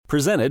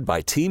Presented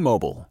by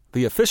T-Mobile,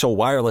 the official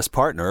wireless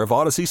partner of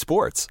Odyssey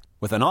Sports.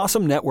 With an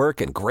awesome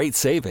network and great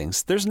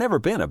savings, there's never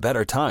been a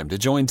better time to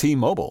join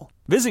T-Mobile.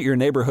 Visit your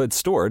neighborhood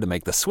store to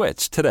make the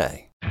switch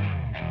today.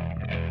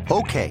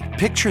 Okay,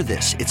 picture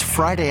this. It's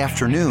Friday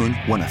afternoon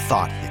when a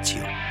thought hits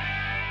you.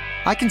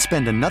 I can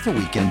spend another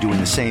weekend doing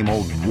the same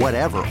old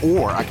whatever,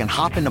 or I can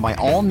hop into my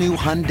all-new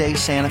Hyundai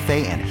Santa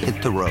Fe and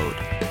hit the road.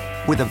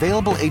 With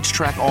available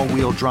H-Track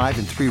all-wheel drive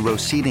and 3-row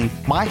seating,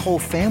 my whole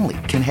family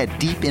can head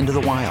deep into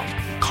the wild.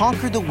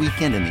 Conquer the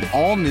weekend in the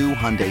all-new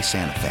Hyundai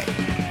Santa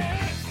Fe.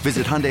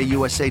 Visit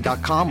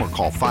HyundaiUSA.com or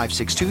call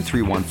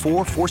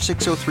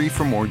 562-314-4603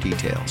 for more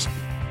details.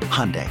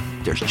 Hyundai,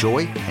 there's joy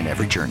in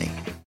every journey.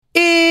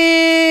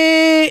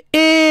 It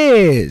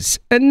is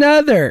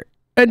another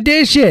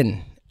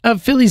edition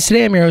of Phillies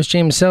Today. I'm your host,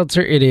 James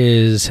Seltzer. It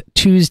is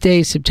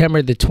Tuesday,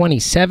 September the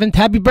 27th.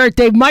 Happy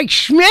birthday, Mike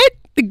Schmidt,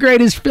 the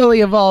greatest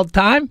Philly of all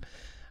time.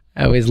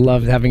 I always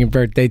loved having a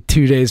birthday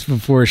 2 days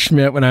before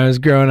Schmidt when I was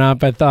growing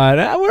up. I thought,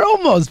 we're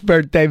almost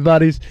birthday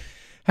buddies.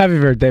 Happy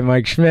birthday,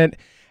 Mike Schmidt.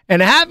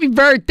 And happy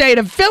birthday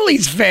to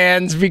Phillies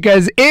fans,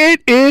 because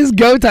it is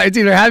go time. It's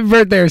either happy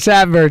birthday or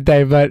sad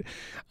birthday, but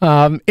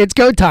it's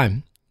go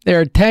time. There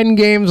are 10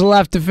 games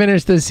left to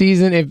finish the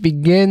season. It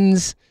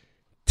begins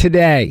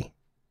today.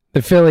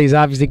 The Phillies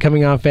obviously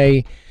coming off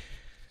a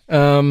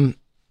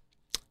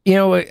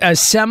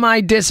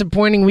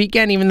semi-disappointing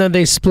weekend, even though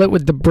they split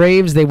with the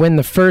Braves. They win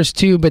the first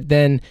two, but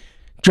then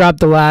dropped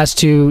the last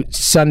two.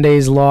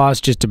 Sunday's loss,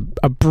 just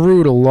a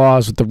brutal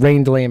loss with the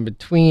rain delay in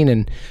between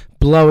and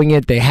blowing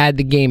it. They had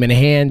the game in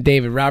hand.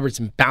 David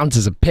Robertson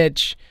bounces a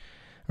pitch.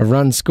 A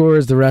run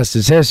scores. The rest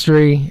is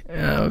history.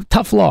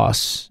 Tough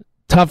loss.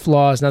 Now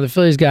the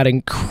Phillies got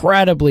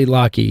incredibly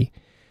lucky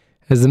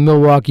as the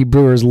Milwaukee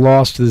Brewers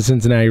lost to the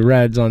Cincinnati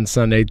Reds on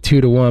Sunday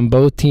 2-1.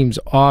 Both teams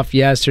off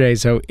yesterday,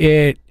 so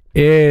it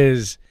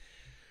is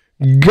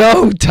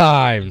go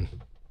time.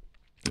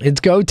 It's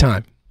go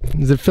time.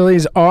 The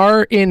Phillies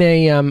are in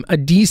a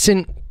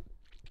decent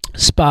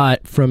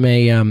spot from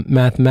a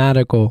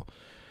mathematical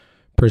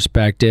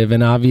perspective,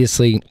 and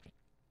obviously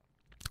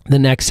the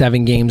next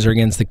 7 games are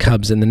against the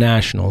Cubs and the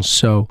Nationals,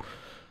 so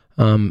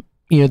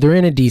they're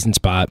in a decent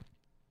spot.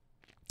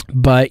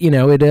 But they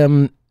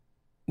were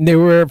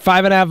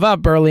 5.5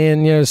 up early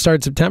in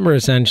start September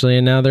essentially,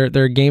 and now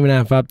they're a game and a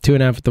half up,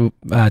 2.5 at the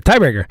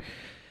tiebreaker.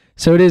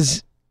 So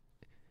it's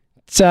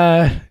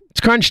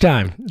crunch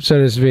time, so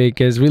to speak.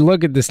 As we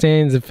look at the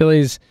standings, the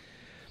Phillies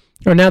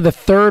are now the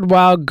third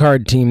wild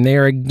card team. They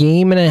are a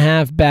game and a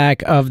half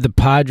back of the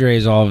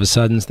Padres all of a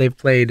sudden. So they've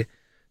played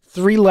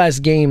 2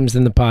 less games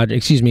than the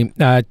Padres. One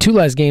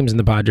less game than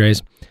the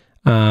Padres,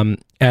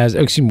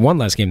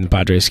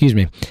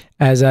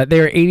 As they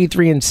are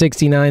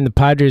 83-69, the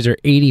Padres are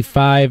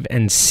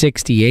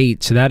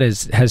 85-68. So that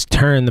has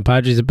turned. The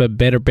Padres have played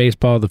better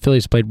baseball. The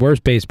Phillies played worse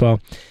baseball.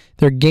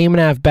 They're a game and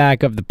a half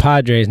back of the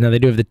Padres. Now they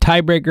do have the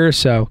tiebreaker,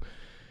 so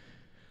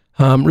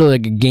really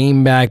like a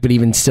game back, but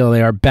even still,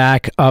 they are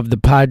back of the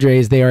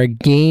Padres. They are a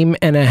game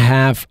and a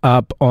half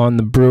up on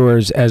the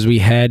Brewers as we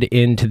head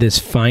into this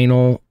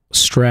final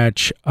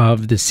stretch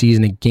of the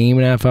season. A game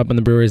and a half up on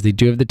the Brewers. They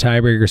do have the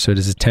tiebreaker, so it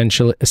is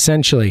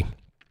essentially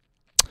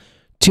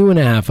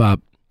 2.5 up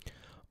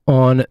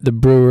on the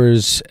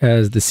Brewers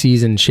as the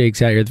season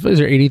shakes out here. The Phillies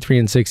are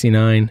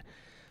 83-69.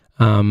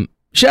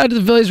 Shout out to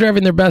the Phillies for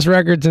having their best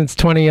record since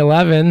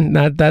 2011.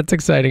 That's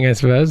exciting, I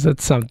suppose.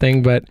 That's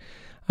something, but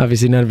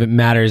obviously none of it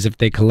matters if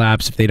they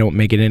collapse, if they don't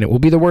make it in. It will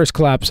be the worst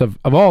collapse of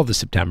all the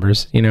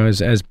Septembers.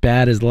 As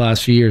bad as the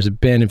last few years have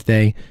been, if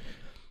they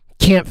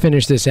can't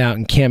finish this out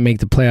and can't make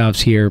the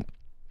playoffs here,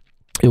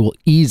 it will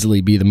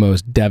easily be the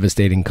most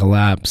devastating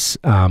collapse.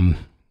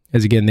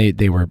 As again,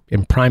 they were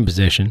in prime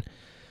position.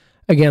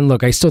 Again,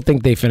 look, I still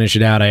think they finish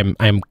it out.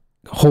 I'm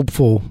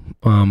hopeful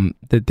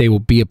that they will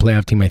be a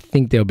playoff team. I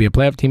think they'll be a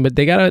playoff team, but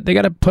they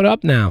gotta put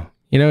up now.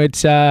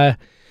 It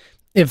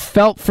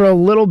felt for a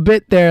little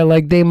bit there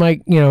like they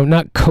might,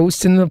 not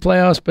coast into the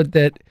playoffs, but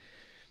that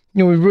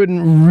we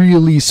wouldn't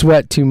really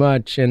sweat too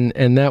much,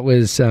 and that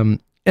was an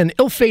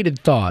ill-fated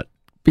thought,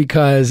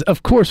 because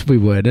of course we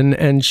would.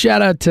 And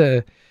shout out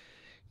to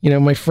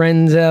my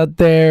friends out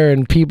there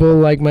and people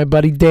like my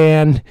buddy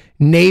Dan,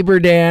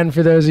 Neighbor Dan,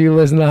 for those of you who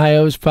listen to the High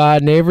Hopes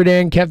Pod. Neighbor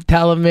Dan kept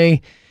telling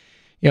me,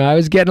 I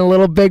was getting a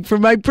little big for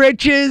my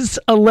britches,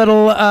 a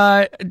little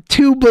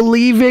too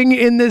believing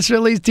in this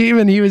Phillies team,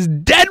 and he was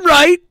dead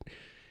right.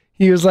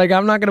 He was like,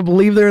 I'm not going to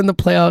believe they're in the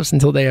playoffs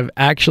until they have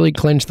actually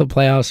clinched the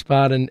playoff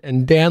spot.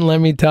 And Dan,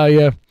 let me tell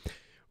you,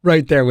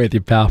 right there with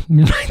you, pal.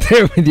 Right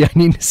there with you. I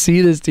need to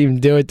see this team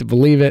do it to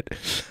believe it.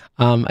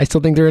 I still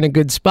think they're in a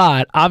good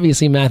spot.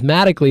 Obviously,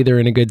 mathematically, they're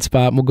in a good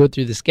spot. We'll go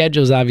through the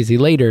schedules, obviously,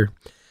 later.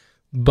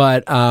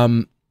 But,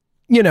 after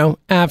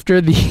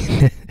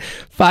the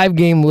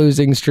 5-game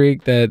losing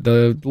streak,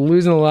 the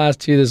losing the last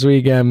 2 this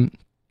weekend,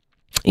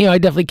 I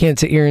definitely can't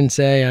sit here and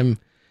say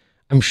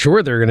I'm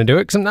sure they're going to do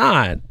it, because I'm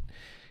not.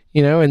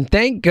 And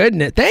thank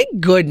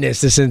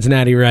goodness the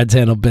Cincinnati Reds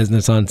handled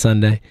business on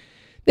Sunday.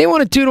 They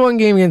won a 2-1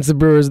 game against the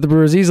Brewers. The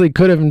Brewers easily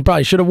could have and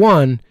probably should have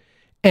won.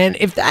 And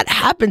if that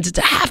happens, it's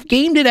a half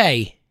game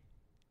today.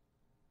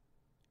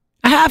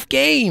 A half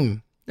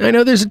game. I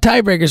know there's a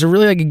tiebreaker, so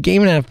really like a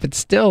game and a half, but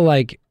still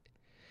like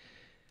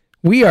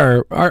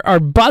our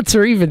butts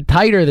are even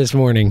tighter this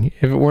morning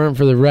if it weren't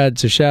for the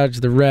Reds. So shout out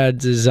to the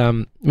Reds as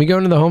we go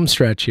into the home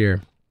stretch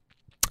here.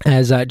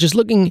 As let's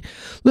look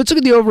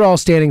at the overall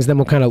standings, then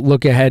we'll kind of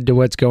look ahead to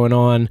what's going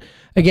on.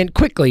 Again,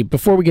 quickly,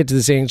 before we get to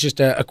the standings,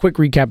 just a quick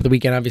recap of the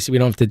weekend. Obviously, we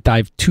don't have to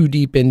dive too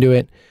deep into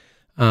it.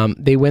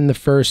 They win the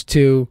first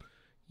two.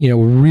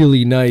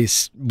 Really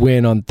nice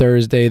win on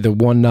Thursday, the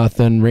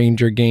 1-0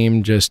 Ranger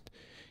game. Just,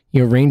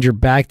 Ranger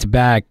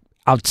back-to-back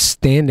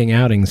outstanding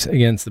outings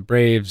against the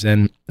Braves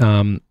and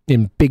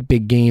in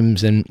big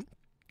games. And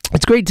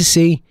it's great to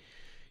see.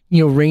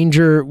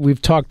 Ranger,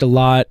 we've talked a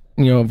lot,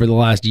 over the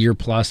last year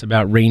plus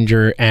about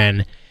Ranger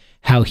and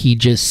how he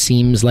just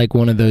seems like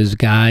one of those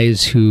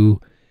guys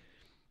who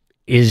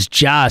is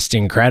just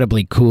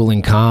incredibly cool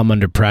and calm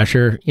under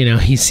pressure.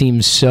 He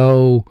seems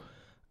so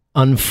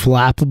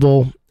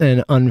unflappable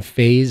and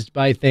unfazed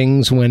by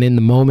things when in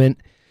the moment.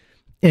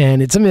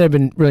 And it's something that I've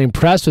been really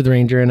impressed with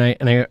Ranger, and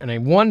I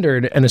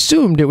wondered and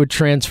assumed it would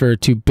transfer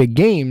to big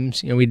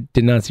games. We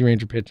did not see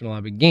Ranger pitch in a lot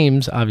of big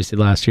games, obviously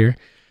last year.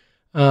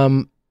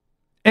 And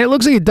it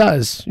looks like it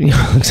does. It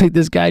looks like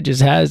this guy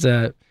just has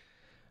I'm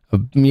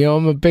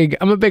a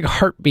big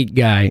heartbeat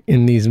guy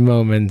in these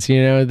moments,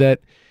 that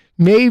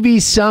maybe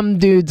some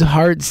dudes'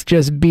 hearts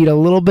just beat a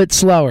little bit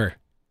slower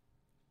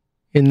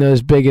in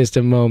those biggest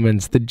of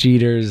moments. The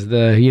Jeters,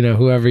 the,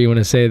 whoever you want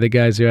to say, the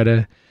guys who had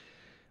a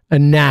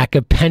knack,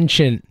 a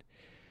penchant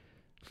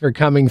for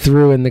coming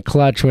through in the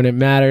clutch when it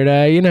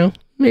mattered.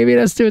 Maybe it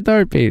has to do with the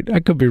heartbeat. I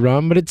could be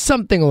wrong, but it's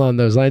something along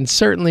those lines.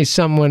 Certainly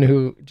someone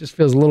who just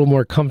feels a little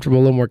more comfortable,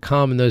 a little more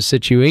calm in those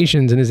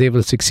situations and is able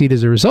to succeed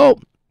as a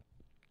result.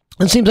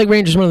 It seems like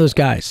Ranger's one of those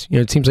guys.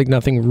 It seems like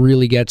nothing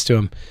really gets to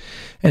him.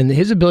 And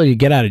his ability to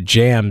get out of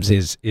jams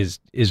is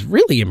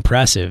really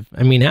impressive.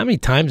 I mean, how many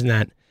times in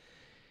that,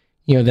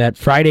 that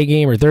Friday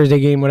game or Thursday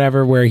game,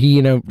 whatever, where he,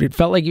 it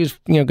felt like he was,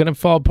 going to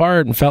fall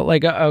apart and felt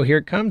like, uh-oh, here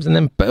it comes. And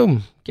then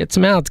boom, gets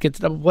some outs, gets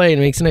a double play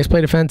and makes a nice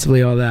play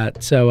defensively, all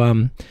that.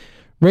 So,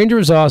 Ranger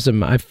was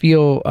awesome. I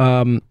feel,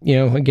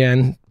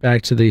 again,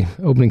 back to the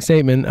opening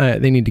statement,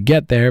 they need to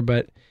get there.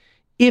 But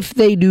if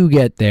they do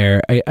get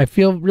there, I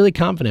feel really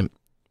confident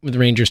with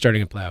Ranger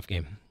starting a playoff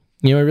game.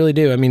 I really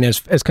do. I mean,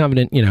 as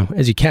confident,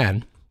 as you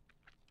can.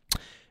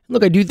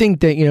 Look, I do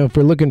think that, if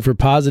we're looking for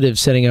positives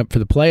setting up for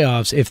the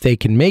playoffs, if they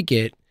can make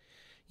it,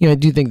 I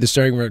do think the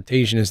starting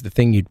rotation is the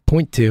thing you'd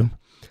point to.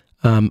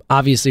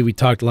 Obviously, we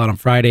talked a lot on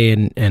Friday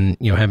and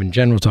have in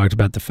general talked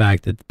about the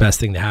fact that the best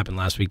thing that happened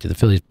last week to the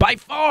Phillies by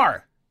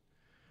far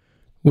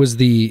was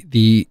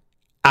the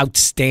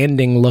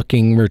outstanding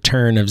looking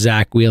return of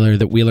Zach Wheeler,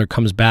 that Wheeler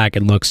comes back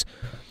and looks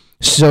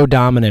so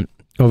dominant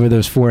over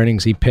those 4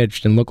 innings he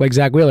pitched and looked like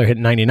Zach Wheeler hit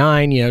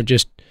 99,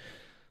 just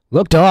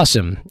looked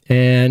awesome.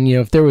 And,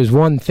 if there was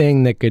one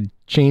thing that could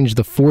change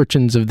the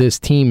fortunes of this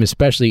team,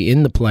 especially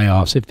in the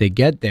playoffs, if they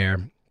get there,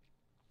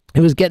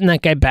 it was getting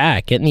that guy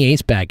back, getting the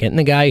ace back, getting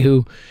the guy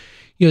who,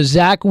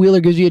 Zach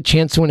Wheeler gives you a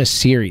chance to win a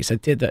series.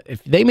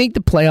 If they make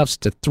the playoffs,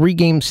 it's a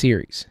 3-game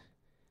series.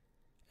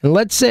 And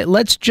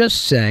let's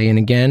just say, and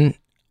again,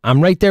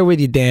 I'm right there with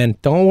you, Dan.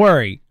 Don't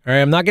worry. All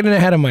right, I'm not getting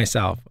ahead of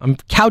myself. I'm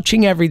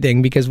couching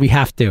everything because we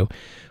have to.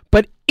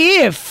 But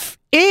if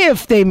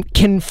they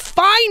can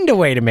find a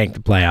way to make the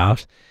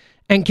playoffs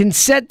and can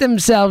set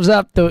themselves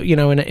up,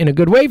 in a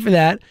good way for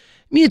that, I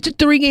mean, it's a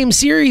 3-game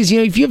series.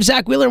 If you have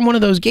Zach Wheeler in one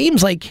of those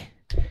games, like,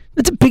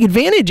 that's a big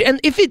advantage. And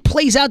if it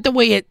plays out the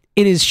way it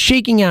is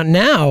shaking out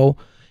now,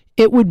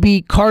 it would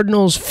be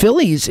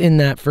Cardinals-Phillies in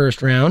that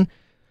first round.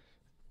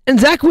 And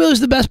Zach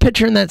Wheeler's the best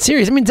pitcher in that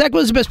series. I mean, Zach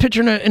Wheeler's the best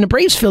pitcher in a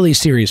Braves-Phillies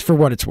series for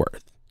what it's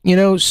worth.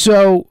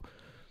 So,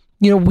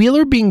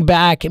 Wheeler being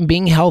back and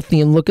being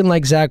healthy and looking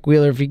like Zach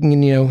Wheeler, if he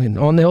can,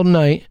 on the hill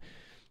tonight,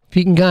 if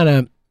he can kind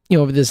of,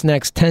 over this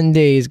next 10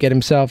 days, get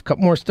himself a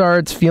couple more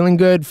starts, feeling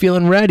good,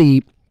 feeling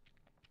ready.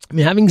 I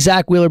mean, having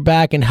Zach Wheeler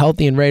back and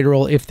healthy and ready to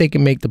roll, if they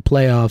can make the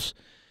playoffs,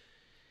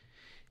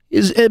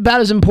 is about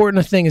as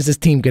important a thing as this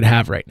team could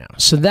have right now.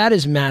 So that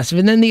is massive.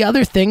 And then the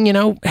other thing,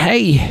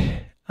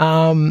 hey,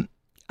 I'm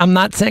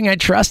not saying I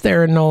trust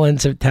Aaron Nola in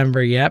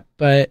September yet,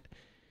 but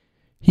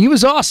he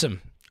was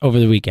awesome over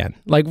the weekend.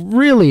 Like,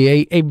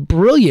 really a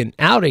brilliant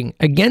outing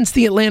against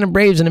the Atlanta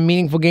Braves in a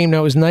meaningful game. Now,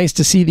 it was nice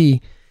to see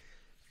the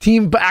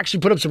team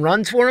actually put up some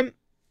runs for him.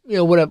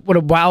 What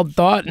a wild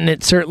thought, and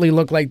it certainly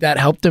looked like that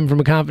helped him from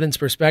a confidence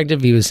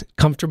perspective. He was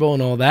comfortable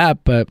and all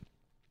that, but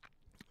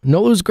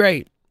Nola was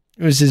great.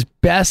 It was his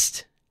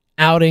best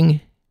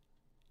outing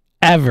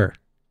ever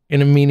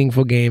in a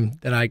meaningful game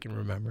that I can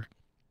remember.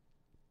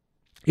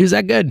 He was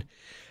that good.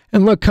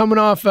 And look, coming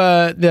off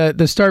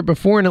the start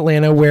before in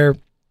Atlanta where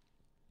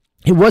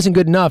it wasn't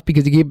good enough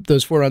because he gave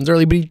those 4 runs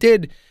early, but he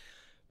did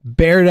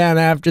bear down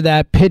after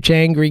that, pitch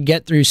angry,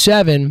 get through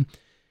 7.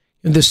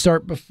 And the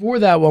start before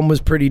that one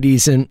was pretty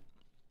decent.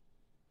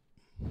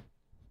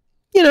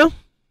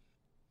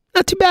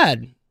 Not too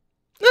bad.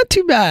 Not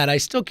too bad. I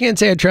still can't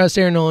say I trust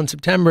Aaron Nola in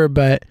September,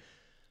 but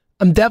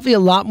I'm definitely a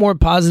lot more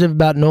positive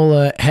about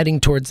Nola heading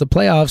towards the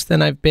playoffs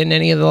than I've been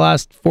any of the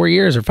last 4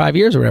 years or 5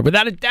 years or whatever,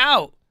 without a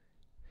doubt.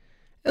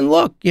 And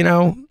look,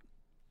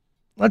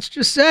 let's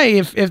just say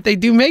if they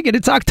do make it,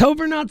 it's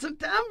October, not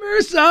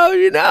September.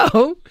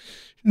 So,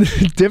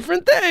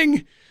 different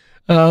thing.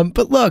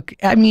 But look,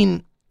 I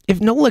mean, if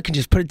Nola can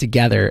just put it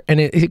together,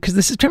 and because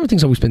the September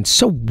thing's always been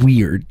so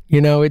weird,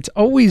 it's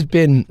always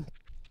been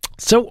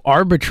so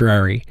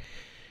arbitrary.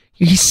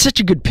 He's such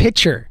a good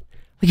pitcher.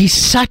 He's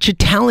such a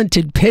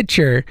talented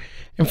pitcher.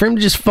 And for him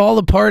to just fall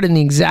apart in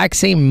the exact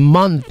same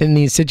month in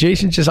these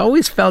situations just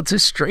always felt so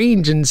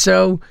strange and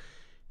so,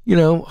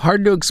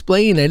 hard to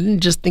explain. I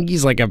didn't just think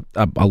he's like a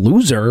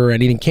loser or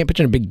anything, can't pitch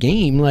in a big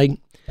game. Like,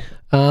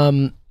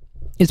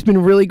 it's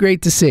been really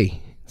great to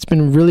see. It's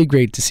been really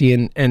great to see.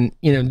 And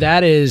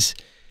that is,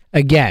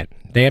 again,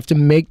 they have to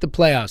make the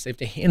playoffs. They have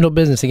to handle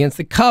business against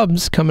the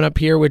Cubs coming up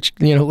here, which,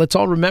 let's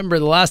all remember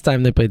the last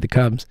time they played the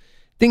Cubs.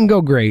 Didn't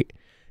go great.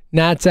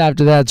 Nats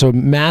after that, so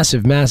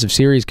massive, massive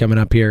series coming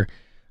up here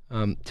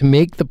to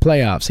make the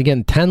playoffs.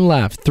 Again, 10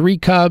 left, 3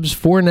 Cubs,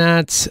 4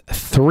 Nats,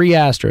 3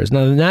 Astros.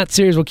 Now, the Nats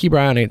series, we'll keep our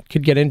eye on it. It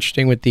could get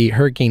interesting with the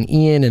Hurricane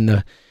Ian and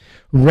the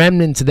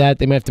remnants of that.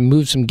 They might have to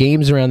move some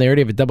games around. They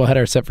already have a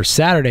doubleheader set for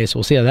Saturday, so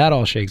we'll see how that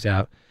all shakes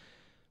out.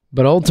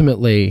 But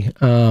ultimately,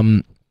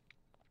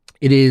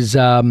 it is,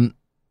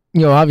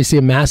 obviously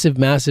a massive,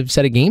 massive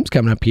set of games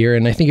coming up here.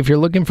 And I think if you're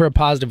looking for a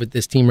positive with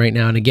this team right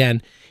now, and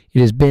again, it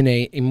has been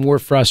a more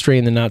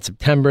frustrating than not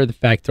September. The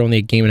fact they're only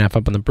a game and a half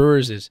up on the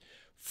Brewers is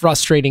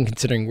frustrating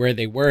considering where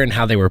they were and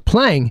how they were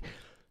playing.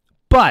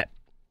 But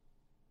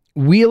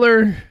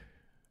Wheeler,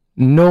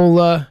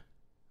 Nola,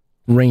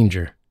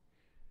 Ranger.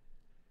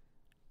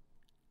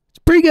 It's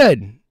pretty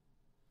good.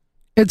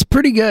 It's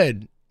pretty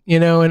good.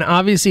 And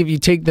obviously if you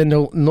take the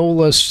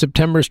Nola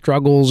September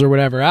struggles or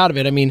whatever out of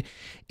it, I mean,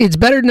 it's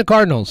better than the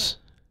Cardinals.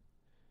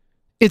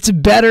 It's a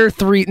better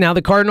 3. Now,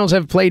 the Cardinals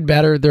have played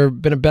better. They've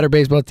been a better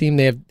baseball team.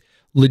 They have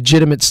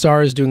legitimate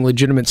stars doing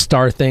legitimate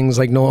star things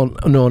like Nolan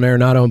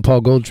Arenado and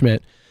Paul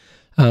Goldschmidt,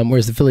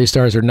 whereas the Philly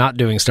Stars are not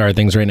doing star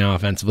things right now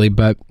offensively.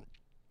 But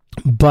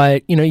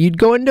you'd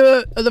go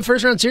into the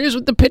first-round series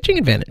with the pitching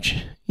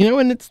advantage,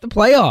 and it's the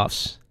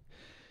playoffs.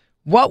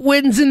 What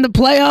wins in the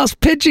playoffs?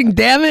 Pitching,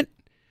 damn it.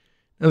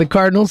 Now, the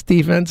Cardinals'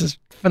 defense is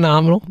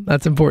phenomenal.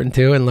 That's important,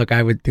 too. And, look,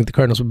 I would think the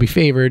Cardinals would be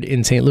favored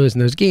in St. Louis in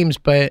those games,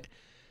 but,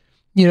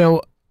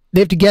 they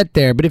have to get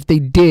there, but if they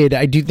did,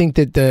 I do think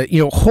that the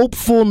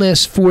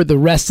hopefulness for the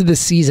rest of the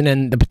season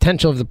and the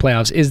potential of the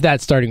playoffs is that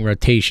starting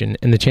rotation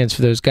and the chance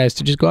for those guys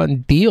to just go out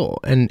and deal,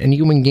 and you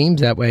can win games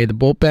that way. The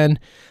bullpen,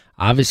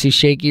 obviously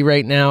shaky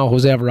right now.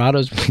 Jose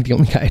Alvarado's the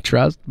only guy I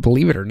trust,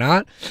 believe it or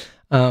not.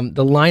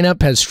 The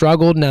lineup has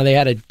struggled. Now they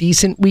had a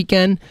decent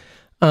weekend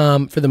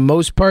for the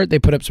most part. They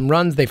put up some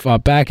runs. They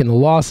fought back in the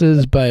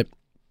losses, but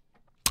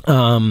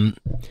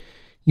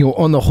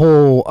on the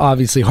whole,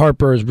 obviously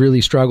Harper has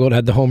really struggled,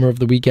 had the homer of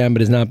the weekend, but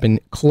has not been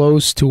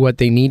close to what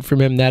they need from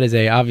him. That is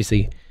a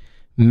obviously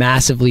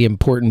massively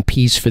important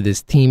piece for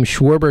this team.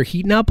 Schwarber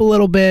heating up a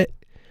little bit.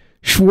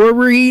 Had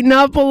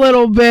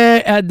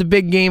the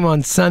big game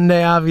on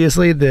Sunday,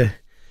 obviously. The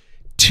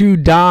 2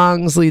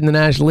 dongs leading the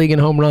National League in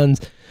home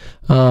runs.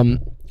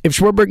 If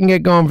Schwarber can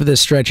get going for this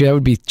stretch, that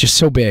would be just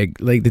so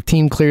big. Like, the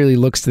team clearly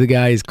looks to the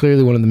guy. He's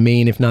clearly one of the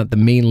main, if not the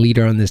main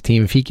leader on this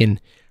team. If he can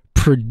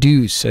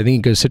produce, I think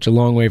it goes such a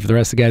long way for the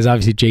rest of the guys.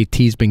 Obviously,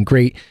 JT's been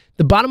great.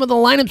 The bottom of the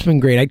lineup's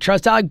been great. I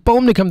trust Alec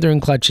Boehm to come through in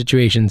clutch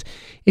situations.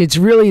 It's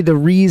really the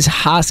Rhys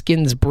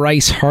Hoskins,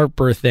 Bryce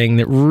Harper thing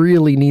that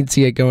really needs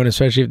to get going,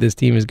 especially if this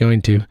team is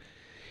going to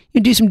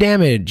do some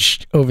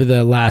damage over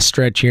the last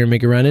stretch here and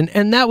make a run.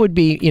 And that would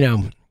be,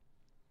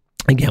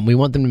 again, we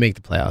want them to make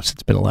the playoffs.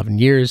 It's been 11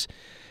 years.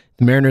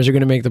 The Mariners are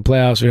going to make the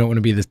playoffs. We don't want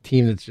to be this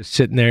team that's just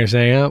sitting there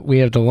saying, oh, we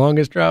have the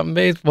longest drought in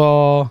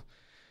baseball.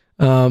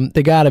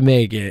 They got to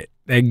make it.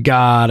 They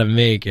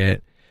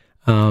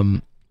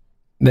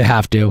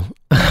have to.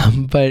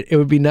 But it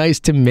would be nice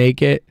to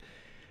make it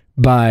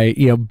by,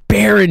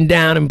 bearing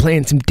down and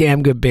playing some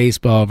damn good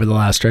baseball over the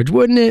last stretch,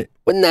 wouldn't it?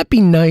 Wouldn't that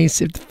be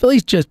nice if the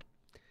Phillies just,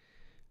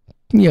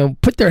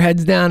 put their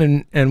heads down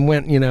and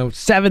went,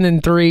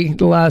 7-3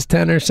 the last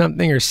 10 or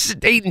something, or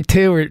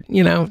 8-2, or,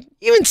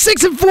 even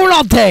 6-4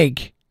 I'll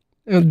take.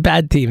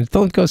 Bad teams.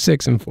 Don't go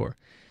 6-4.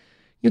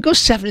 You go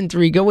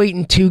 7-3, go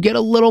 8-2, get a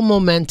little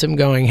momentum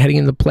going heading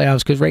into the playoffs,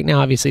 because right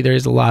now, obviously, there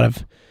is a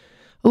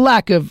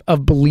lack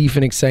of belief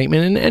and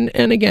excitement,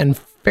 and again,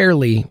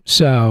 fairly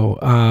so.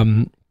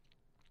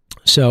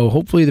 So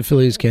hopefully the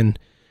Phillies can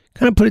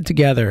kind of put it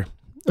together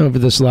over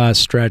this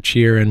last stretch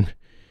here, and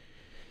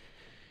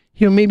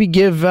maybe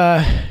give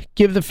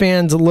the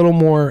fans a little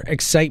more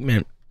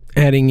excitement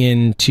heading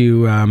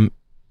into the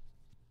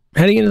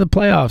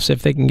playoffs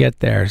if they can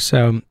get there.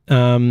 So.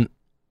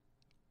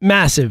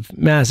 Massive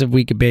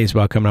week of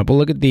baseball coming up. We'll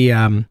look at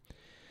the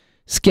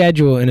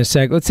schedule in a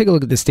sec. Let's take a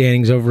look at the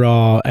standings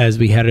overall as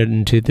we headed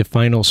into the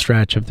final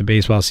stretch of the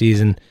baseball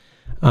season.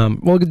 We'll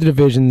look at the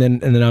division,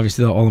 and then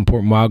obviously the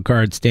all-important wild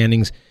card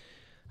standings.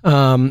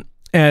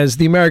 as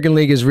the American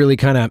League is really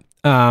kind of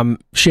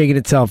shaking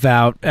itself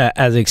out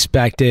as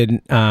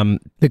expected.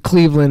 The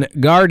Cleveland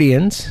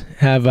Guardians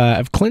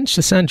have clinched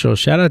the Central.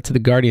 Shout out to the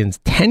Guardians.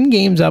 10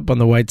 games up on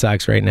the White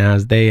Sox right now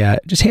as they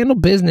just handle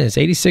business,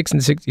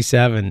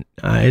 86-67.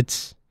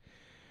 It's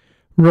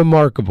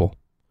remarkable.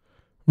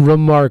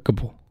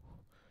 Remarkable.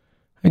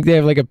 I think they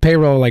have like a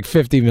payroll of like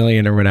 $50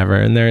 million or whatever,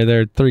 and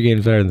they're 3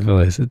 games better than the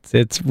Phillies.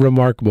 It's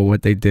remarkable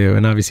what they do,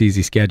 and obviously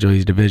easy schedule,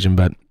 easy division,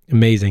 but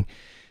amazing.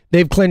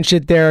 They've clinched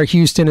it there.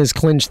 Houston has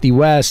clinched the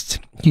West.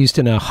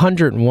 Houston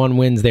 101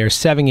 wins. They're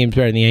 7 games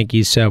better than the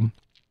Yankees, so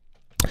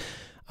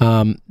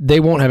they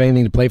won't have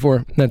anything to play for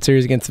in that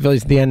series against the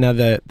Phillies at the end. Now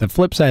the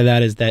flip side of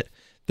that is that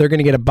they're going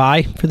to get a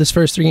bye for this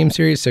first 3-game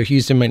series, so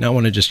Houston might not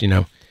want to just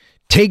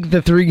take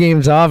the 3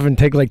 games off and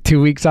take like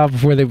 2 weeks off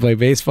before they play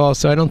baseball.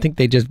 So I don't think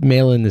they just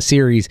mail in the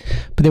series,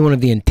 but they won't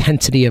have the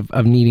intensity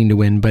of needing to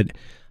win. But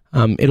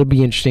it'll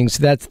be interesting.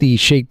 So that's the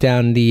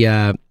shakedown.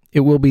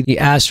 It will be the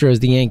Astros,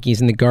 the Yankees,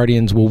 and the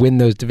Guardians will win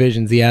those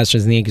divisions. The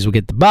Astros and the Yankees will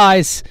get the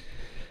byes.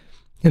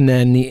 And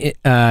then the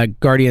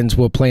Guardians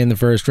will play in the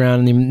first round.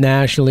 And the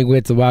National League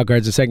gets the wild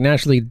cards the second.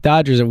 National League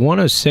Dodgers at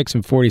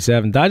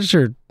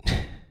 106-47.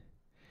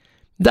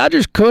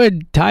 Dodgers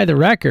could tie the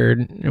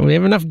record. We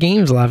have enough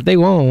games left. They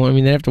won't. I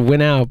mean, they have to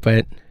win out,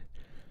 but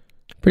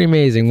pretty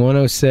amazing.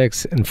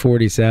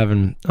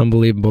 106-47.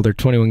 Unbelievable. They're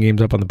 21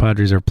 games up on the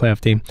Padres. They're a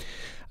playoff team.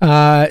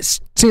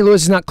 St.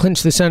 Louis has not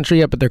clinched the Central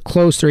yet, but they're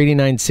close. They're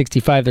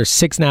 89-65. They're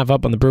 6.5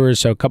 up on the Brewers,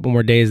 so a couple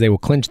more days they will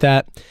clinch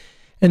that.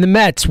 And the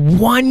Mets,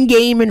 1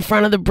 game in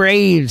front of the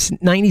Braves,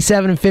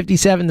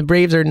 97-57. The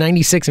Braves are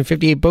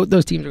 96-58. Both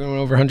those teams are going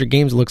over 100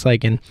 games, it looks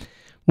like, and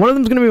one of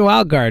them is going to be a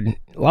wild card.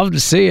 Love to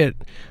see it.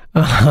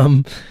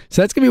 So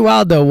that's going to be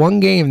wild, though. 1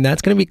 game.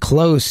 That's going to be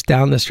close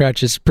down the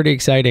stretch. It's pretty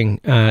exciting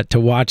to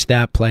watch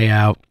that play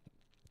out.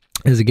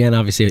 As, again,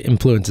 obviously it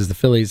influences the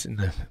Phillies in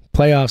the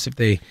playoffs. If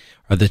they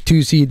are the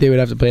 2 seed, they would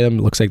have to play them.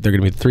 It looks like they're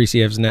going to be the 3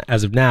 seed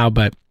as of now.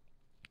 But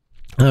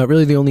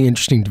really the only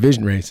interesting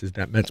division race is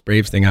that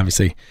Mets-Braves thing.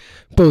 Obviously,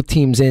 both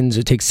teams in, so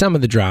it takes some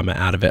of the drama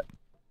out of it.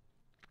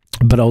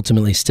 But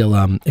ultimately still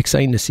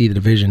exciting to see the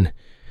division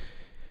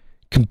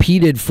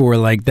competed for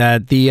like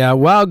that. The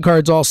wild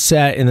card's all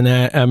set in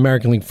the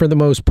American League for the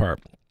most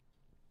part.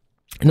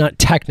 Not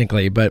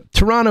technically, but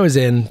Toronto is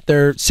in.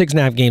 They're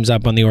 6.5 games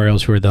up on the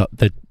Orioles, who are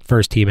the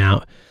first team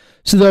out.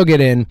 So they'll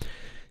get in.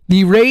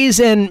 The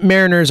Rays and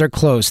Mariners are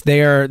close.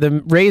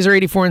 The Rays are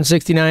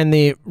 84-69.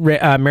 The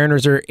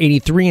Mariners are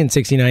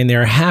 83-69.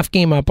 They're a half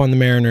game up on the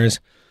Mariners.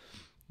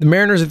 The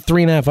Mariners are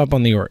 3.5 up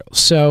on the Orioles.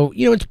 So,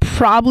 it's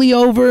probably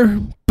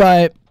over,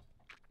 but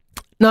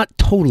not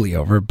totally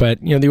over, but,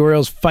 the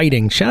Orioles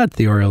fighting. Shout out to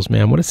the Orioles,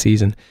 man. What a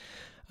season.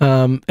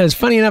 As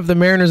funny enough, the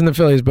Mariners and the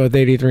Phillies both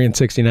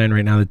 83-69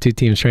 right now. The 2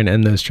 teams trying to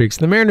end those streaks.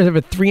 The Mariners have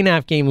a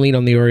 3.5 game lead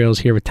on the Orioles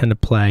here with 10 to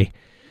play.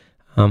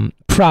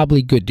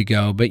 Probably good to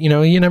go, but,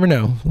 you never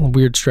know. A little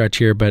weird stretch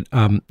here, but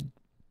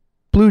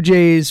Blue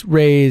Jays,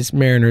 Rays,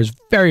 Mariners,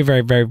 very, very,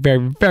 very, very,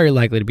 very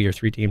likely to be your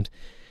 3 teams.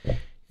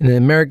 In the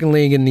American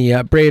League, and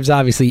the Braves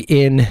obviously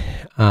in.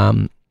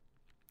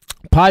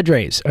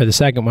 Padres are the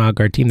second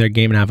wildcard team. They're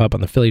 1.5 up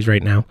on the Phillies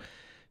right now.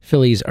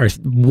 Phillies are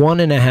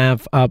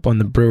 1.5 up on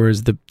the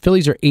Brewers. The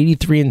Phillies are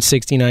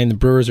 83-69. The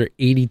Brewers are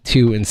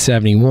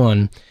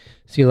 82-71.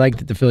 So you like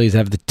that the Phillies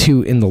have the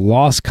 2 in the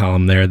loss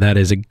column there. That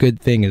is a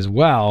good thing as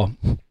well.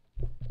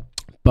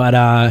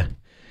 But,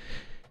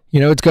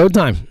 it's go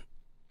time.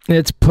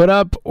 It's put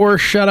up or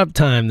shut up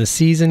time. The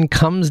season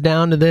comes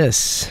down to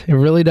this. It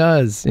really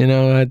does.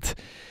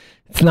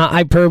 It's not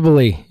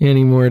hyperbole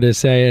anymore to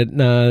say it.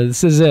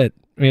 This is it.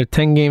 We have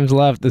 10 games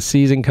left. The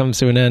season comes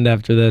to an end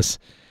after this.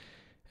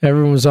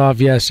 Everyone was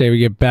off yesterday. We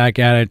get back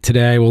at it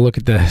today. We'll look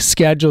at the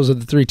schedules of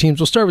the 3 teams.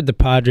 We'll start with the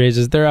Padres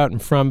as they're out in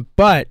front.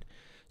 So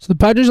the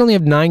Padres only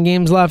have 9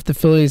 games left. The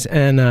Phillies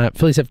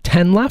have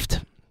 10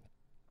 left.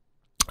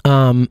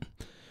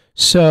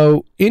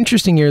 So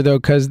interesting here, though,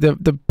 because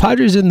the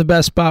Padres are in the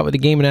best spot with a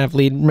 1.5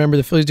 lead. Remember,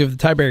 the Phillies do have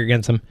the tiebreaker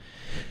against them.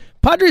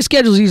 Padres'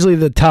 schedule is easily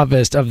the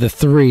toughest of the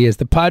 3, as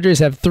the Padres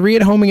have 3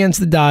 at home against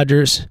the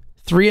Dodgers,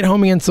 3 at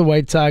home against the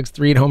White Sox,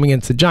 3 at home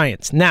against the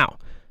Giants. Now,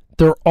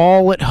 they're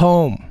all at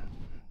home.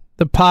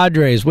 The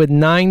Padres with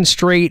 9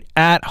 straight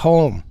at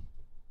home.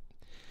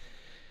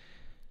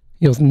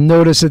 You'll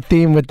notice a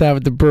theme with that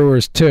with the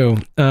Brewers, too.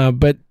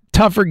 But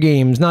tougher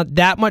games. Not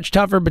that much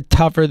tougher, but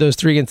tougher. Those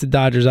 3 against the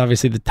Dodgers,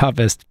 obviously the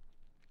toughest.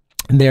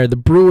 There, the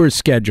Brewers'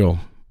 schedule.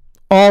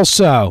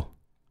 Also,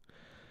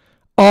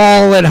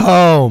 all at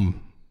home.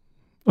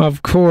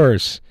 Of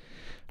course.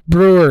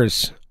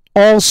 Brewers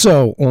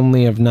also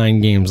only have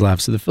 9 games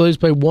left. So the Phillies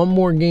play 1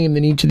 more game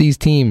than each of these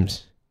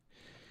teams.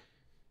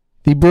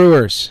 The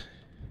Brewers,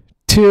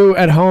 2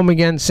 at home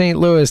against St.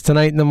 Louis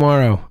tonight and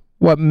tomorrow.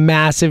 What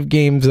massive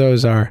games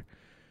those are.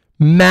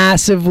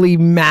 Massively,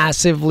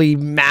 massively,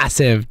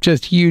 massive.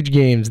 Just huge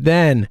games.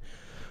 Then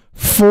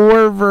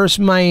 4 versus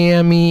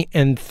Miami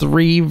and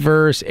 3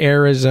 versus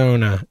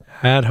Arizona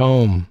at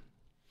home.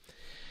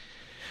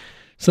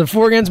 So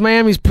 4 against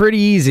Miami is pretty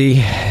easy.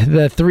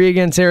 The 3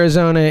 against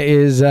Arizona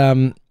is,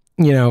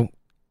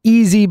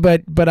 easy,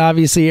 but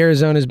obviously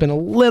Arizona's been a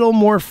little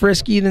more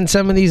frisky than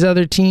some of these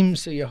other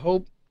teams, so you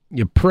hope,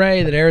 you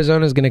pray that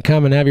Arizona's going to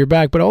come and have your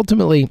back, but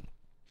ultimately,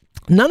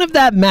 none of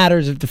that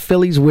matters if the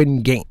Phillies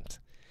win games.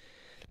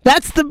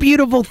 That's the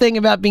beautiful thing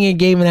about being a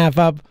game and a half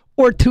up,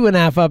 or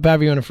 2.5 up,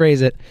 however you want to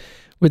phrase it,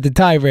 with the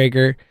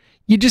tiebreaker.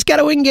 You just got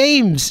to win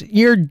games.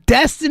 Your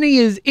destiny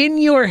is in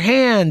your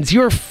hands.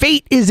 Your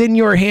fate is in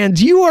your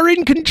hands. You are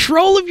in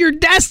control of your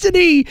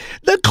destiny.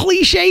 The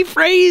cliche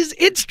phrase,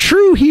 it's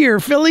true here,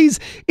 Phillies.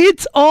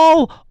 It's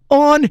all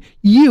on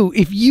you.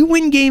 If you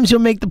win games, you'll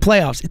make the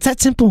playoffs. It's that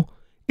simple.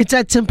 It's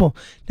that simple.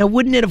 Now,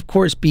 wouldn't it, of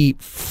course, be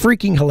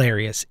freaking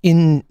hilarious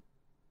in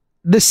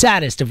the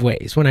saddest of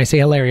ways? When I say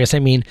hilarious, I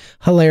mean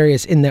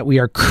hilarious in that we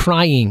are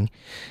crying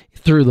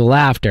through the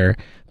laughter.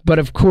 But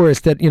of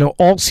course, that,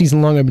 all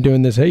season long I've been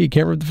doing this. Hey, you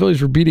can't rip the Phillies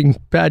for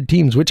beating bad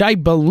teams, which I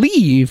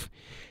believe,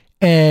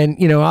 and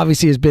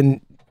obviously has been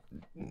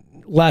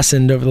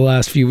lessened over the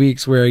last few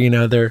weeks, where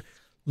they're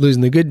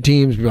losing the good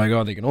teams. We're like,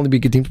 oh, they can only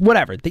beat good teams.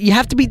 Whatever. You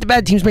have to beat the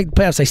bad teams to make the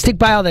playoffs. I stick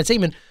by all that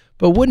statement.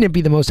 But wouldn't it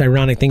be the most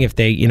ironic thing if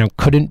they,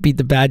 couldn't beat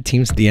the bad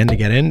teams at the end to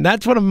get in?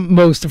 That's what I'm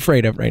most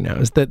afraid of right now.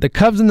 Is that the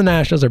Cubs and the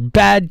Nationals are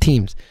bad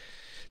teams.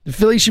 The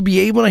Phillies should be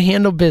able to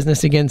handle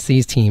business against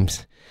these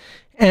teams.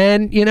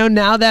 And,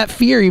 now that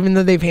fear, even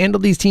though they've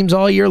handled these teams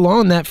all year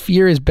long, that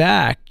fear is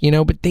back,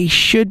 but they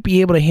should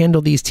be able to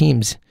handle these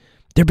teams.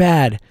 They're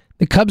bad.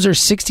 The Cubs are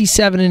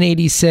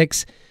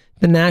 67-86.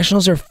 The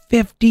Nationals are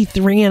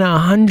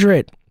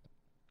 53-100.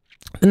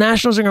 The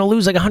Nationals are going to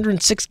lose like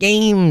 106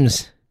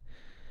 games.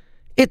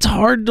 It's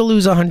hard to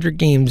lose 100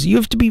 games. You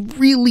have to be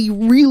really,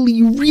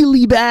 really,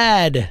 really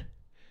bad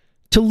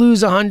to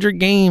lose 100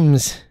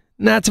 games.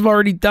 Nats have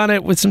already done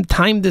it with some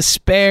time to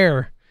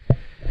spare.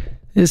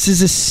 This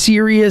is a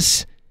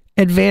serious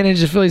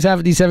advantage the Phillies have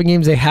at these 7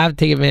 games. They have to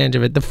take advantage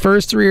of it. The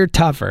first 3 are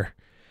tougher.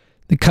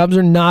 The Cubs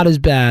are not as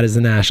bad as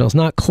the Nationals,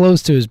 not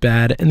close to as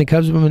bad, and the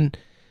Cubs have been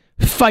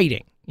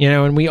fighting.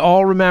 And we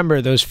all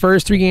remember those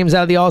first 3 games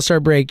out of the All-Star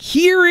break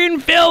here in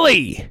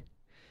Philly.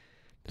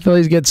 The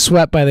Phillies get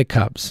swept by the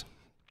Cubs.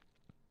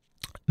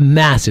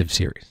 Massive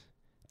series.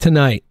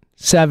 Tonight,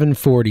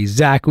 7:40,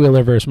 Zach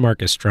Wheeler versus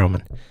Marcus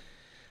Stroman.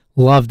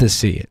 Love to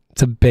see it.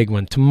 It's a big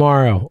one.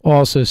 Tomorrow,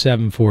 also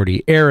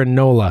 7:40, Aaron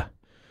Nola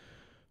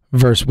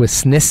versus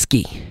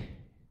Wisniewski.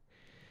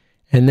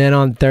 And then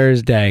on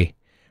Thursday,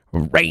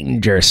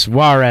 Ranger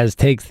Suarez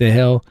takes the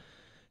hill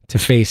to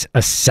face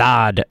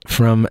Assad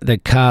from the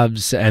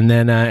Cubs. And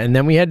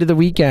then we head to the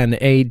weekend.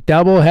 A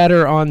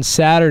doubleheader on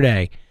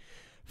Saturday.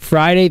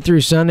 Friday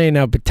through Sunday,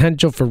 now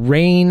potential for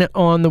rain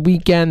on the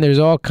weekend. There's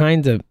all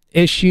kinds of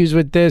issues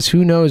with this.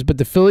 Who knows? But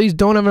the Phillies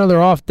don't have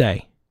another off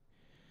day.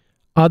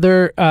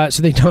 The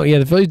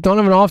Phillies don't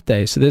have an off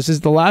day. So this is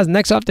the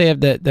next off day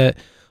of the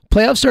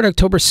playoffs start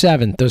October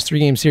 7th, those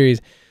 3-game series.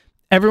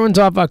 Everyone's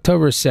off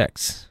October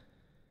 6th.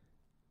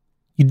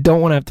 You don't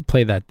want to have to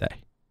play that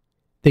day.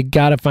 They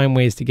got to find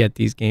ways to get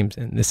these games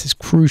in. This is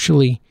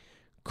crucially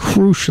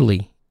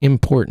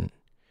important.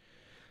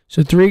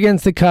 So 3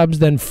 against the Cubs,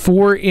 then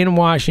 4 in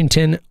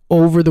Washington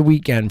over the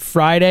weekend.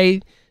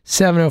 Friday,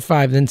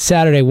 7:05, then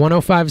Saturday,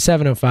 1:05,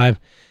 7:05,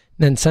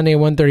 then Sunday at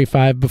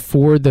 1:35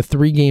 before the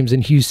 3 games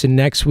in Houston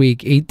next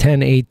week,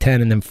 8:10,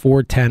 8:10, and then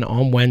 4:10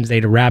 on Wednesday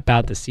to wrap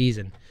out the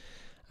season.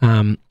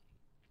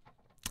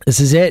 This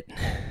is it.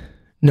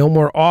 No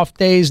more off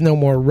days, no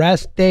more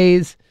rest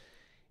days.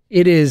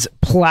 It is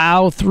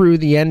plow through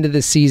the end of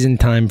the season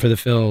time for the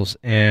Phils,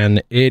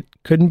 and it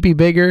couldn't be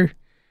bigger.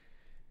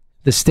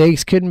 The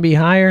stakes couldn't be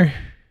higher.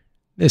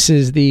 This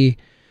is the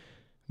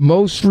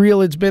most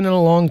real it's been in a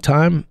long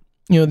time.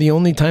 The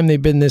only time they've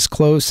been this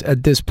close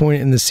at this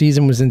point in the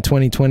season was in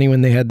 2020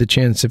 when they had the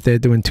chance if they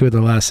had to win 2 of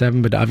the last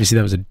 7, but obviously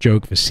that was a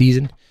joke of a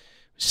season.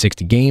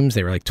 60 games.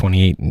 They were like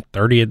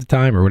 28-30 at the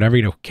time or whatever.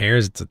 Who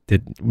cares?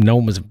 No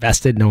one was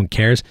invested. No one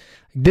cares.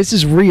 This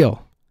is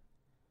real.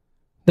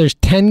 There's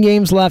 10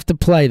 games left to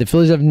play. The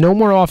Phillies have no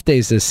more off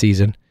days this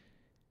season,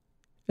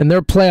 and they're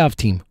a playoff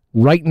team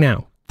right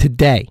now,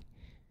 today.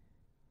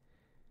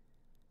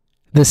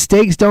 The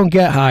stakes don't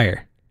get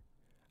higher.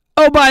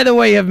 Oh, by the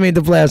way, you haven't made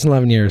the playoffs in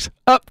 11 years.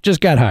 Just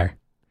got higher.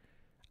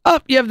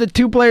 You have the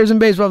 2 players in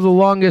baseball with the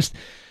longest,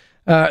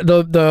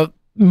 the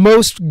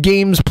most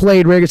games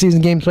played, regular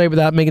season games played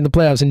without making the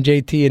playoffs, and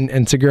JT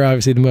and Segura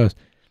obviously the most.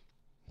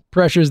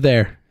 Pressure's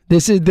there.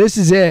 This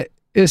is it.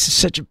 This is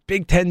such a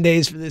big 10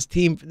 days for this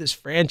team, for this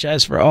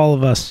franchise, for all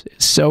of us.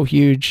 It's so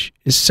huge.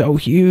 It's so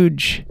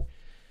huge.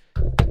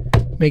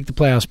 Make the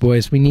playoffs,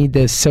 boys. We need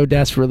this so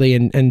desperately.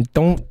 And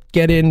don't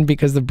get in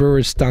because the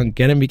Brewers stunk.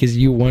 Get in because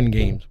you won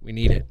games. We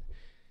need it.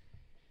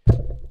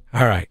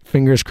 All right.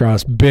 Fingers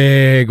crossed.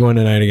 Big one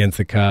tonight against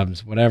the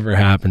Cubs. Whatever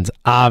happens,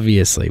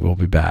 obviously we'll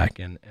be back.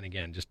 And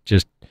again,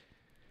 just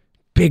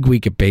big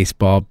week of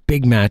baseball.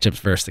 Big matchups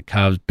versus the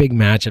Cubs. Big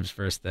matchups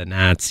versus the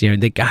Nats.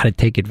 They got to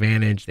take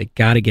advantage. They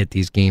got to get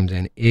these games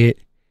in. It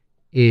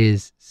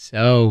is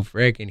so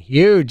freaking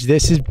huge.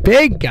 This is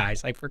big,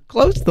 guys. Like, we're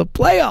close to the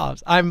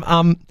playoffs. I'm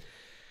a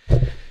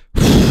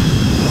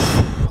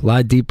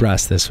lot of deep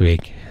breaths this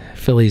week.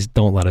 Phillies,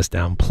 don't let us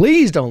down.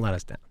 Please don't let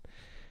us down.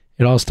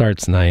 It all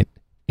starts tonight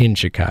in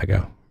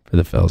Chicago for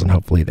the Phils, and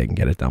hopefully they can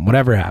get it done.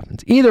 Whatever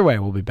happens. Either way,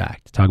 we'll be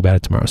back to talk about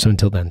it tomorrow. So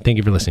until then, thank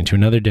you for listening to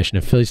another edition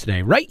of Phillies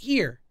Today right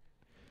here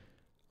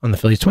on the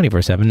Phillies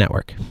 24/7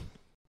 Network.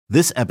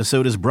 This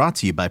episode is brought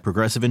to you by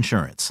Progressive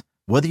Insurance.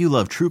 Whether you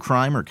love true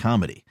crime or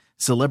comedy,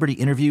 celebrity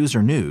interviews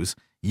or news,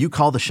 you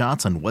call the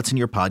shots on what's in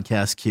your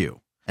podcast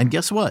queue. And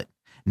guess what?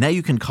 Now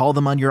you can call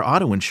them on your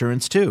auto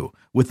insurance too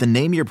with the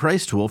Name Your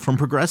Price tool from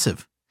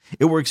Progressive.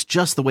 It works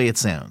just the way it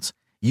sounds.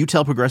 You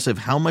tell Progressive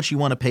how much you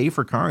want to pay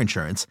for car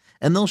insurance,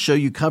 and they'll show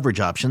you coverage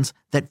options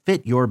that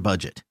fit your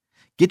budget.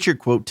 Get your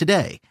quote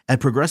today at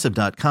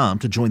Progressive.com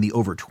to join the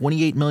over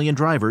 28 million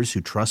drivers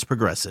who trust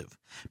Progressive.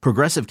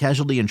 Progressive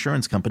Casualty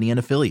Insurance Company and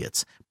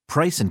Affiliates.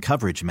 Price and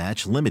coverage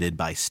match limited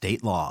by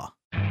state law.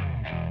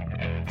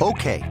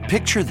 Okay,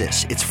 picture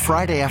this. It's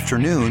Friday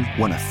afternoon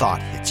when a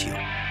thought hits you.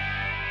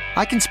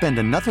 I can spend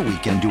another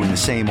weekend doing the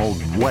same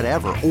old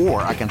whatever,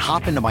 or I can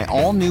hop into my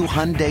all-new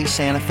Hyundai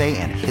Santa Fe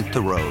and hit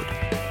the road.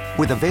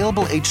 With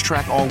available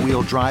H-Track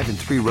all-wheel drive and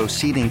 3-row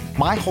seating,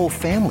 my whole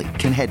family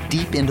can head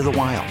deep into the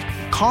wild.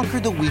 Conquer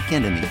the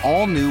weekend in the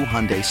all-new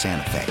Hyundai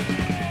Santa Fe.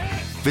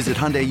 Visit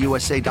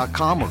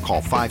HyundaiUSA.com or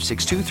call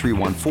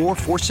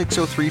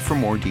 562-314-4603 for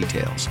more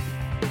details.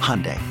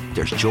 Hyundai,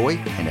 there's joy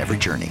in every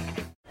journey.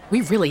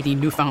 We really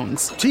need new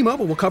phones.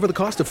 T-Mobile will cover the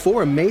cost of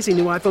 4 amazing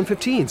new iPhone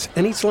 15s,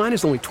 and each line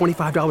is only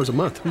 $25 a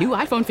month. New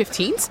iPhone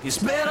 15s? It's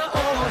better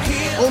over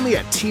here. Only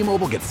at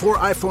T-Mobile, get 4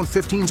 iPhone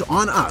 15s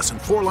on us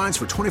and 4 lines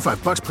for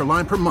 $25 per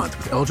line per month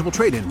with eligible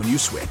trade-in when you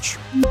switch.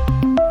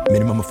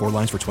 Minimum of 4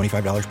 lines for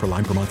 $25 per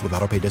line per month with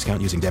autopay discount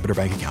using debit or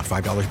bank account.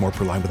 $5 more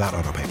per line without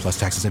autopay, plus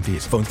taxes and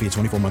fees. Phone fee at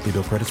 24 monthly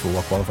bill credits for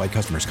well-qualified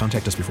customers.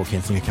 Contact us before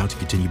canceling account to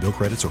continue bill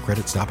credits or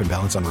credit stop and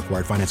balance on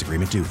required finance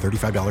agreement due.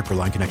 $35 per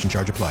line connection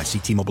charge applies. See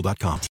T-Mobile.com.